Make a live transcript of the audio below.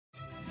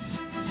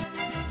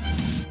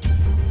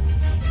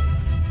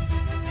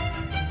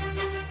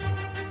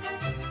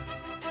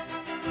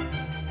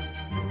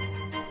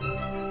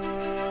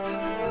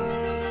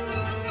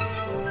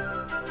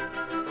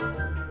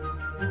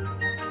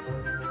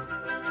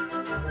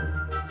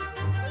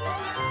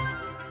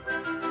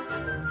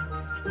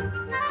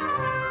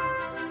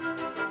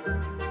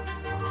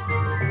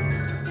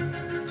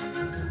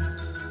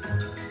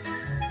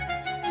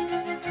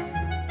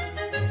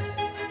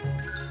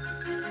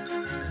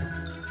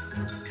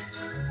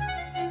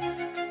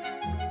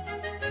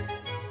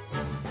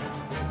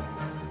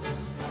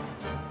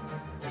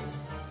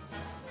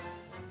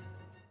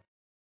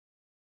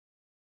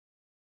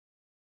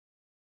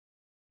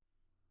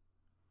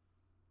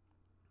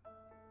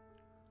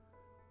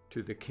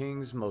To the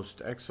King's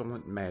most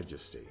excellent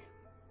Majesty.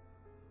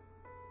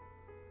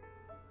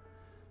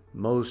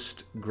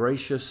 Most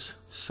gracious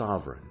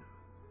Sovereign,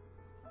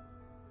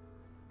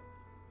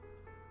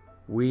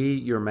 we,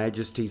 your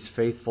Majesty's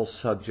faithful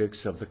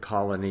subjects of the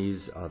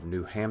colonies of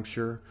New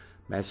Hampshire,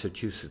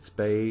 Massachusetts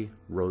Bay,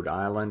 Rhode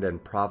Island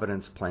and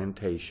Providence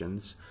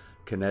Plantations,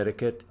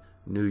 Connecticut,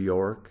 New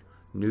York,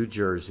 New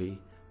Jersey,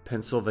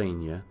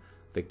 Pennsylvania,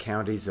 the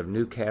counties of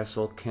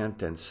Newcastle,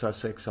 Kent, and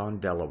Sussex on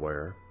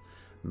Delaware,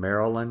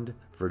 Maryland,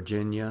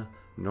 Virginia,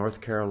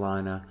 North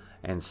Carolina,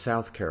 and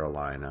South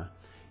Carolina,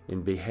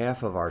 in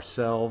behalf of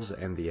ourselves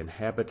and the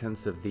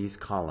inhabitants of these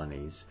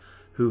colonies,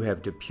 who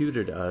have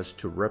deputed us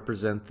to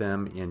represent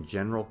them in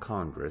General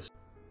Congress,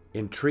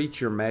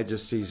 entreat your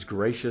Majesty's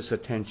gracious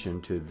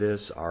attention to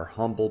this our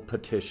humble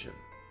petition.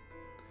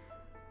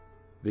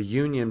 The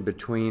union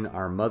between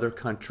our mother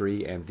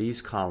country and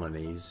these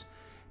colonies,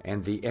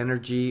 and the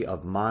energy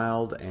of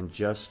mild and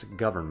just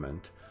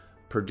government,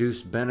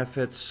 produced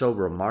benefits so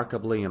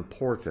remarkably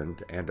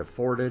important and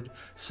afforded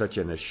such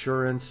an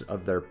assurance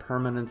of their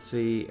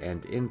permanency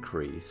and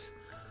increase,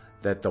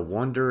 that the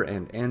wonder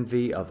and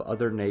envy of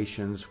other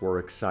nations were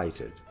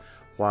excited,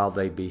 while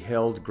they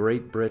beheld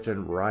Great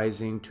Britain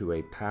rising to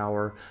a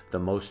power the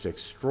most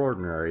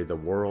extraordinary the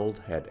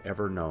world had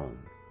ever known.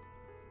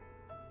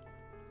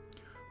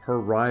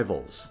 Her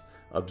rivals,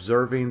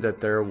 observing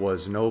that there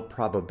was no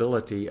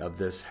probability of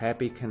this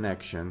happy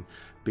connection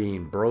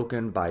being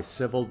broken by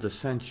civil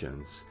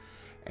dissensions,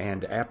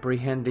 and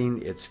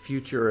apprehending its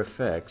future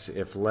effects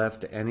if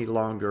left any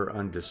longer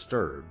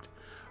undisturbed,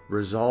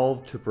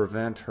 resolved to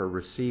prevent her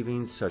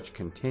receiving such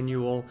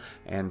continual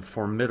and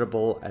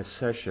formidable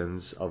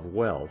accessions of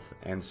wealth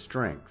and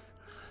strength,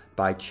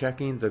 by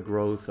checking the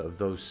growth of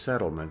those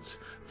settlements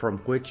from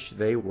which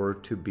they were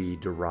to be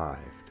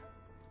derived.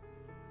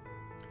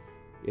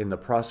 In the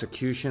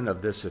prosecution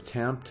of this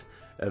attempt,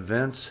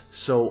 events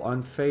so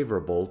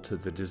unfavorable to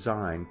the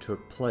design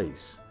took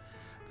place,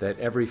 that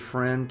every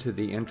friend to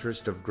the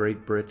interest of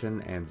Great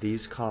Britain and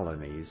these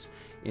colonies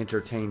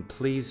entertained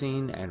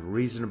pleasing and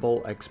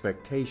reasonable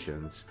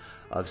expectations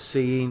of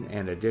seeing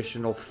an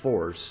additional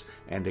force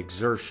and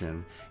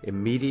exertion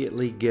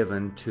immediately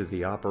given to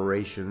the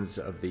operations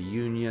of the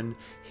Union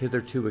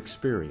hitherto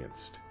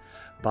experienced,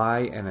 by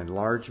an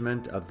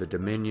enlargement of the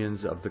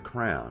dominions of the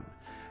Crown,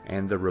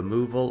 and the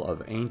removal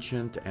of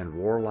ancient and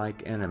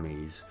warlike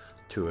enemies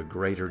to a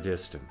greater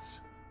distance.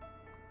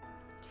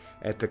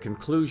 At the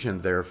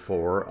conclusion,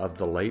 therefore, of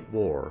the late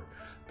war,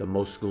 the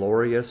most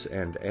glorious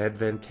and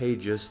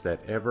advantageous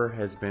that ever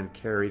has been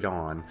carried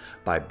on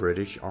by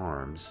British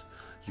arms,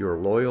 your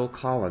loyal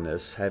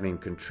colonists having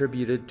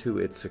contributed to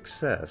its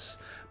success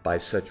by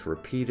such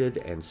repeated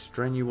and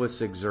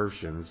strenuous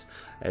exertions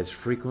as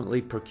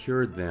frequently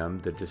procured them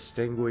the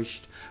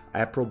distinguished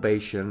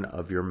approbation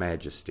of your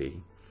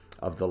Majesty,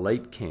 of the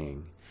late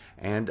King,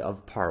 and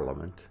of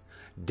Parliament,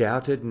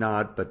 doubted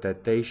not but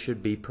that they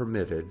should be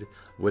permitted,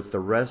 with the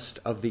rest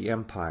of the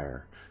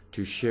empire,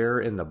 to share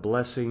in the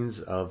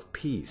blessings of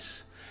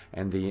peace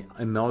and the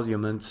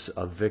emoluments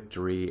of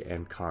victory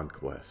and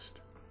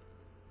conquest.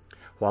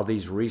 While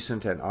these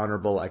recent and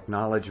honorable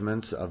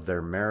acknowledgments of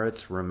their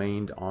merits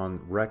remained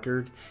on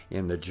record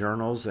in the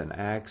journals and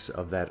acts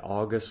of that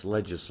august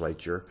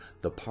legislature,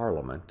 the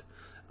Parliament,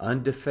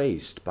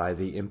 undefaced by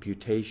the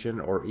imputation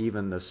or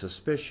even the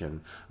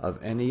suspicion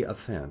of any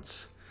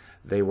offense,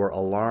 they were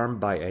alarmed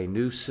by a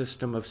new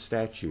system of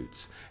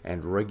statutes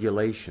and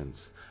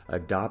regulations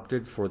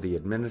adopted for the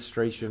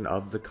administration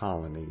of the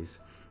colonies,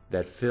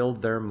 that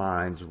filled their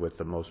minds with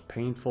the most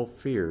painful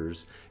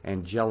fears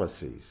and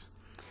jealousies,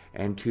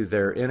 and to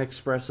their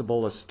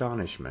inexpressible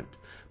astonishment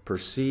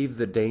perceived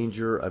the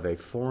danger of a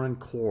foreign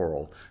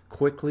quarrel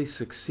quickly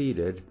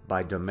succeeded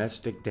by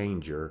domestic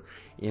danger,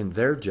 in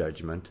their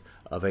judgment,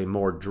 of a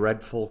more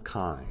dreadful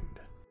kind.